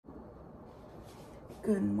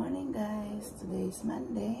Good morning guys. Today is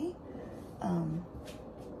Monday.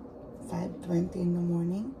 5:20 in the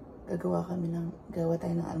morning. Gawa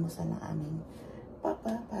tayo ng almusal ng aming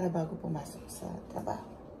papa para bago pumasok sa trabaho.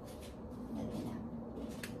 Dali na.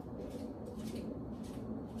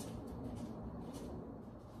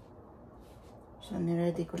 So,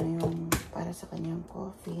 niready ko na yung para sa kanyang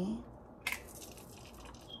coffee.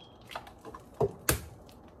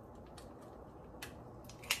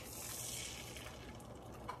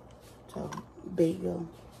 So, bagel.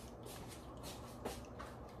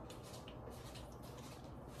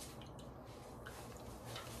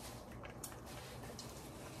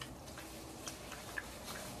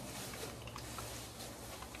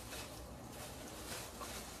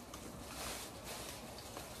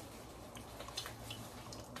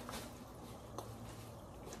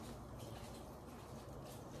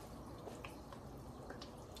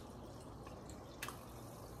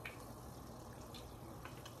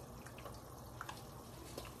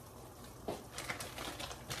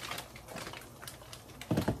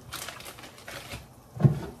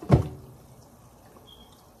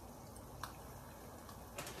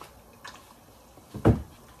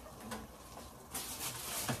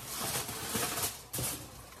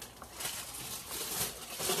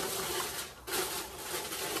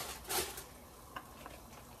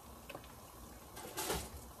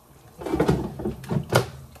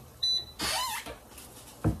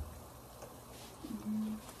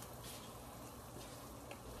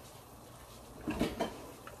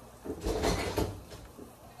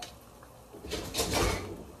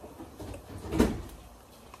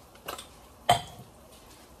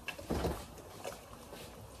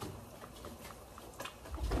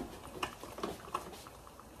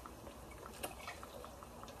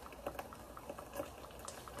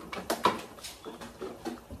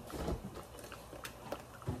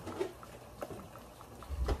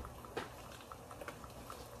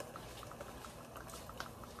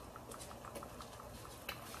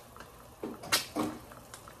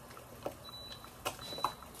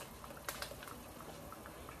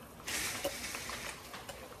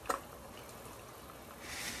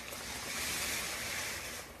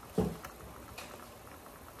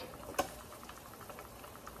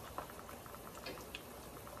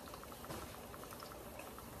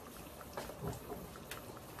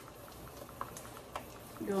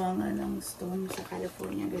 Gawa nga ng storm sa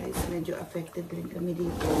California guys, medyo affected rin kami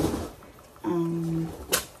dito.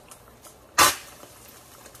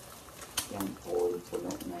 Yung pole, puno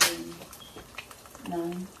na yun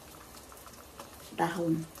ng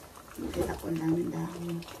dahon. Nakita ko ang daming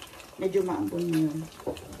dahon. Medyo maambon na yun.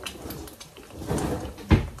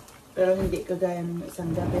 Pero hindi kagaya ng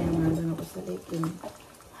isang gabi na nandun ako sa lake. Yung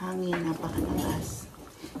hangin, napakalakas.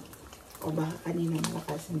 O baka kanina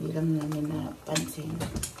malakas, hindi lang namin napansin.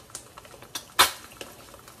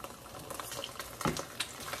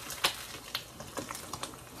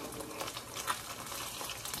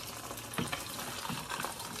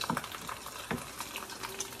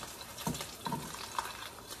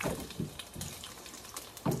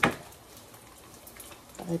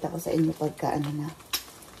 Pakita ko sa inyo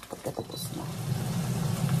pagkatapos na.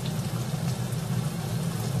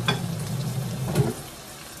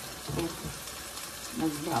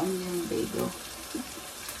 Nag-brown yung bagel.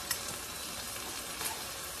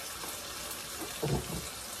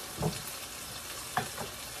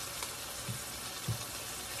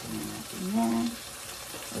 Tingnan natin yan.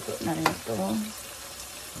 Ito na rin ito.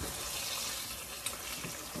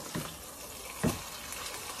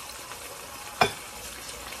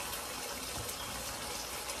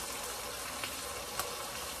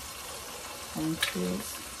 And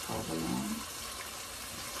cheese. Cover yan.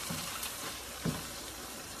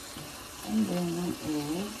 And then an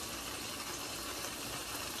egg.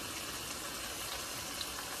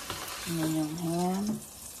 And then yung ham.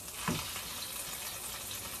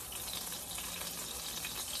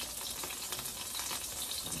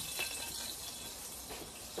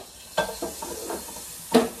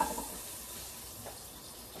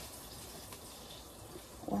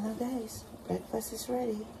 Well guys, breakfast is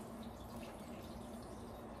ready.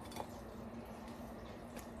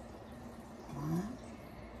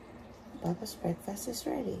 Papa's breakfast is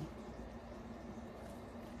ready.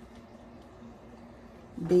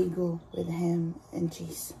 Bagel with ham and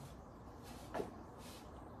cheese.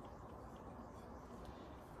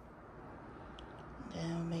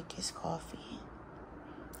 Then I'll make his coffee.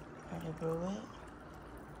 Try to brew it.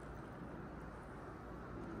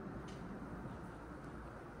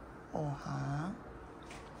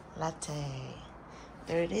 Latte.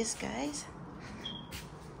 There it is, guys.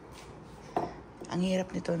 Ang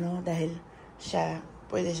hirap nito, no? Dahil siya,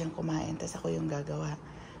 pwede siyang kumain, tapos ako yung gagawa.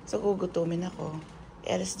 So, gugutumin ako,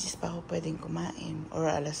 alas 10 pa ako pwedeng kumain, or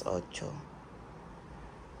alas 8.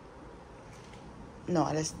 No,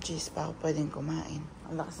 alas 10 pa ako pwedeng kumain.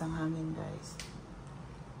 Ang lakas ng hangin, guys.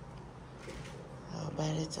 Oh,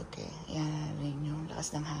 but it's okay. Yan rin yung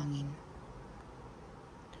lakas ng hangin.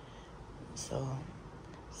 So,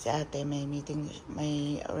 si ate may meeting,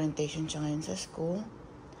 may orientation siya ngayon sa school.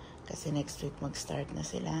 Kasi next week mag-start na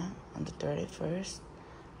sila on the 31st.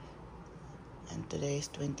 And today is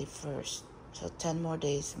 21st. So, 10 more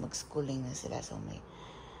days mag-schooling na sila. So, may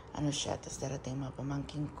ano siya. Tapos darating mga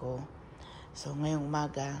pamangking ko. So, ngayong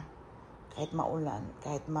umaga, kahit maulan,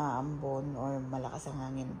 kahit maambon or malakas ang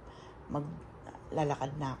hangin,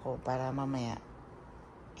 maglalakad na ako para mamaya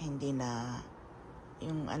hindi na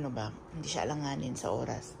yung ano ba, hindi siya alanganin sa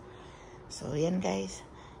oras. So, yan guys.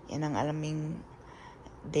 Yan ang alaming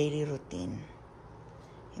daily routine.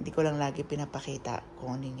 Hindi ko lang lagi pinapakita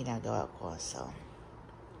kung ano yung ginagawa ko. So,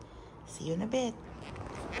 see you in a bit.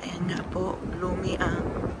 Ayan nga po, gloomy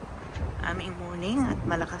ang aming morning at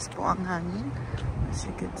malakas po ang hangin. As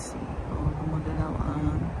you can see, gumagalaw ang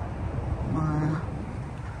mga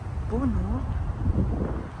puno.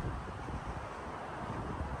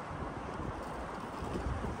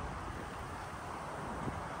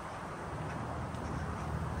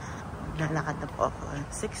 Lalakad na po ako.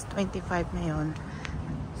 6:25 ngayon.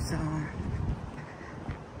 So,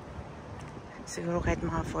 siguro kahit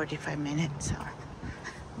mga 45 minutes. So,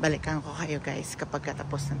 balikan ko kayo guys kapag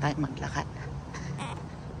katapos na tayo maglakad.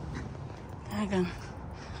 Talagang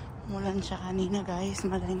mulan siya kanina guys.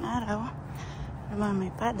 Madaling araw. Naman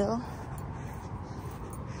may paddle.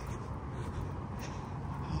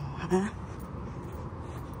 Ha?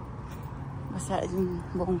 Basa yung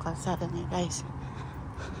buong kalsada niya guys.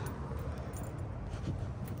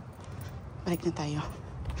 Balik na tayo.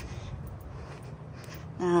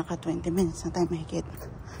 Nakaka 20 minutes na tayo mahigit.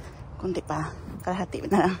 Kunti pa. Kalahati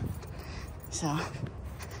na lang. So,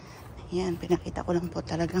 yan. Pinakita ko lang po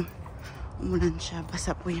talagang umulan siya.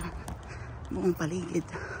 Basa po yung buong paligid.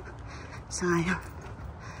 So, ngayon,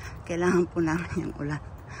 kailangan po namin yung ulan.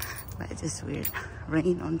 But it's just weird.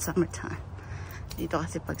 Rain on summertime. Dito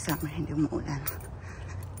kasi pag summer, hindi umuulan.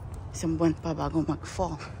 Isang buwan pa bago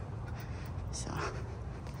mag-fall. So,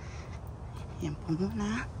 yan po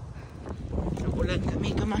muna. Nagulan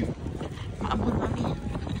kami. Come on. Maabot kami.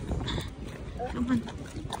 Come on.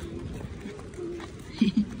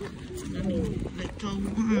 Little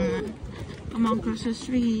one. Come on, cross the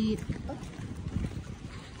street.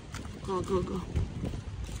 Go, go, go.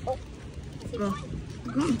 Go. Go.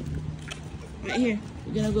 Right here.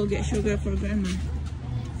 We're gonna go get sugar for grandma.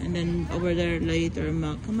 And then over there later,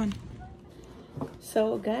 milk. Come on.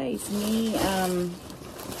 So, guys,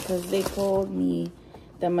 because they told me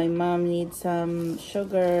that my mom needs some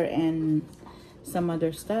sugar and some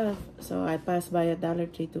other stuff, so I passed by a Dollar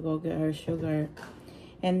Tree to go get her sugar.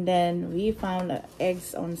 And then we found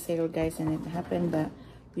eggs on sale, guys, and it happened that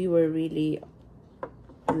we were really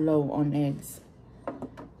low on eggs,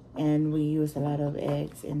 and we use a lot of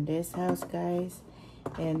eggs in this house, guys.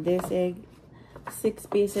 And this egg, 6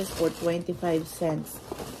 pieces for 25 cents.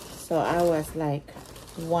 So I was like,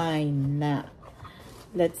 why not?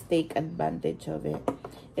 Let's take advantage of it.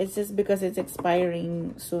 It's just because it's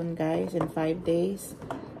expiring soon, guys, in 5 days.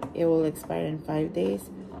 It will expire in 5 days.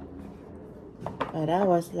 But I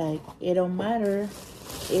was like, it don't matter.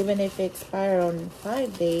 Even if it expire on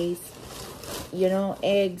 5 days, you know,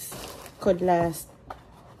 eggs could last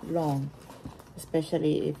long.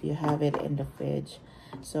 Especially if you have it in the fridge.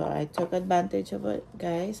 So I took advantage of it,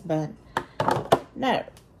 guys. But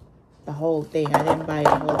not the whole thing. I didn't buy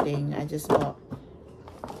the whole thing. I just bought,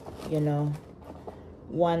 you know,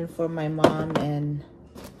 one for my mom and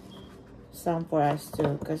some for us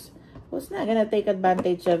too, because who's not gonna take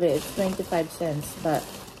advantage of it? It's 25 cents. But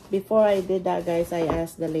before I did that, guys, I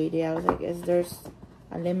asked the lady, I was like, is there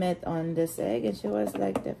a limit on this egg? And she was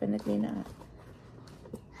like, definitely not.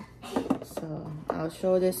 So I'll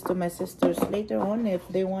show this to my sisters later on if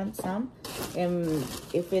they want some, and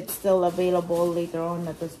if it's still available later on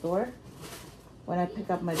at the store. When I pick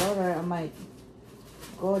up my daughter, I might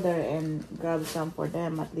go there and grab some for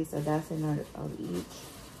them, at least a dozen of each.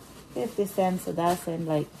 50 cents a dozen.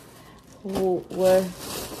 Like, where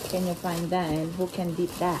can you find that, and who can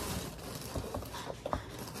beat that?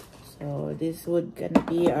 So this would gonna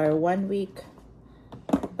be our 1 week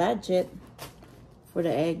budget for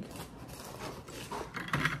the egg.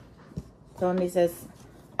 It only says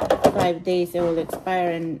 5 days it will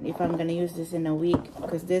expire, and if I'm gonna use this in a week,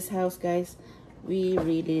 because this house, guys, we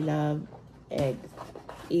really love eggs.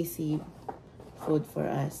 Easy food for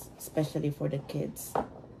us, especially for the kids.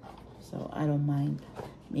 So I don't mind.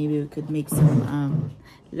 Maybe we could make some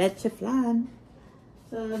leche flan.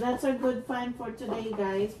 So that's our good find for today,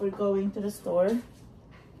 guys. We're going to the store.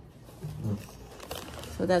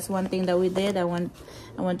 So that's one thing that we did. I went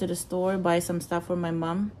to the store, buy some stuff for my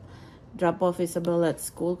mom. Drop off Isabel at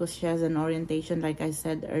school because she has an orientation, like I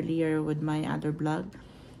said earlier with my other vlog.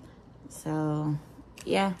 So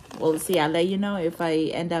yeah, we'll see. I'll let you know if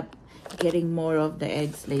I end up getting more of the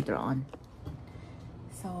eggs later on.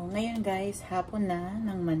 So ngayon guys, hapon na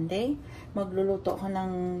ng Monday. Magluluto ko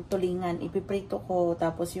ng tulingan. Ipiprito ko,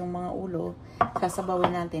 tapos yung mga ulo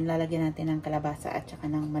sasabawin natin, lalagyan natin ng kalabasa at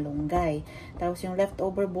saka ng malunggay. Tapos yung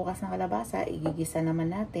leftover bukas na kalabasa, igigisa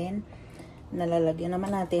naman natin. Nalalagyan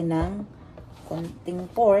naman natin ng konting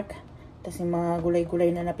pork. Tapos yung mga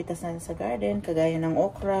gulay-gulay na napitas natin sa garden, kagaya ng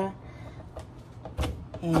okra.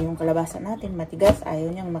 Yung kalabasa natin, matigas.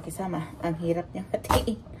 Ayaw niyang makisama. Ang hirap niyang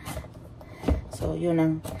hatiin. So, yun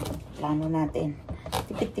ang plano natin.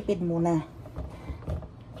 Tipid-tipid muna.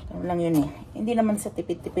 Ano lang yun eh. Hindi naman sa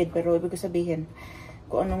tipid-tipid, pero ibig sabihin,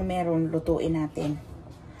 kung anong meron, lutuin natin.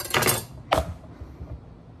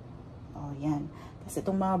 Oh, yan. Tapos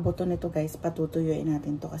itong mga buto nito guys, patutuyuin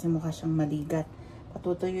natin to kasi mukha siyang maligat.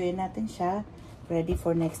 Patutuyuin natin siya, ready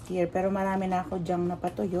for next year. Pero marami na ako dyang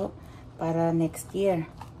napatuyo para next year.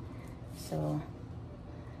 So,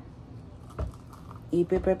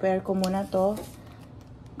 i-prepare ko muna to.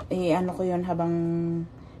 Ano ko yun habang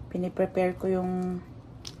piniprepare ko yung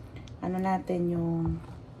ano natin, yung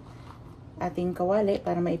ating kawali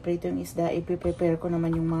para maiprito yung isda. I-prepare ko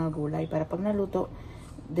naman yung mga gulay para pag naluto,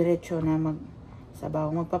 diretso na sabaw.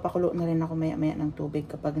 Magpapakulo na rin ako maya-maya ng tubig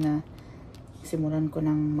kapag na simulan ko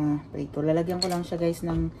ng maprito. Lalagyan ko lang siya guys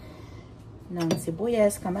ng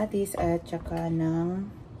sibuyas, kamatis at saka ng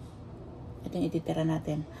ito yung ititira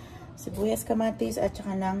natin. Sibuyas, kamatis at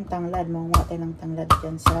saka ng tanglad. Mamuha tayo ng tanglad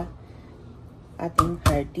dyan sa ating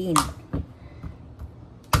hardin.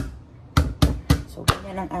 So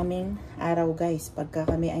ganyan ang aming araw guys pagka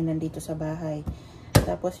kami ay nandito sa bahay.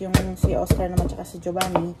 Tapos yung si Oscar naman tsaka si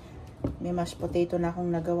Giovanni, may mashed potato na akong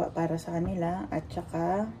nagawa para sa kanila. At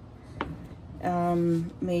saka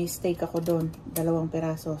may steak ako doon, 2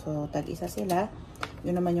 piraso. So tag-isa sila.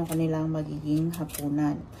 Yun naman yung kanilang magiging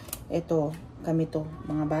hapunan. Ito, kami to,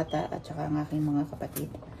 mga bata at saka ang aking mga kapatid.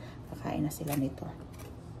 Kakain na sila nito.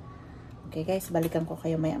 Okay guys, balikan ko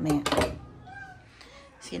kayo maya-maya.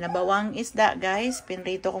 Sinabawang isda guys,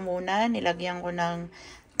 pinrito ko muna. Nilagyan ko ng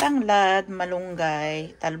tanglad,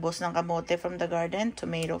 malunggay, talbos ng kamote from the garden,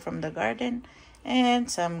 tomato from the garden,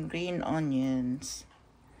 and some green onions.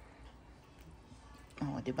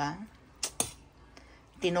 Oh, diba?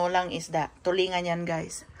 Tinolang isda. Tulingan yan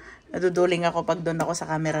guys. Naduduling ako pag doon ako sa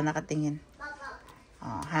camera nakatingin.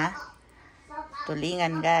 Oh, ha?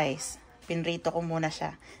 Tulingan guys. Pinrito ko muna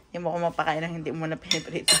siya. Hindi mo ko mapakain ng hindi muna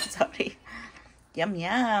piniprito. Sorry. Yum,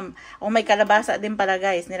 yum. Oh, may kalabasa din pala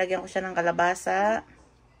guys. Nilagyan ko siya ng kalabasa.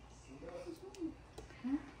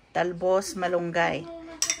 Talbos, malunggay.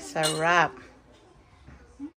 Sarap.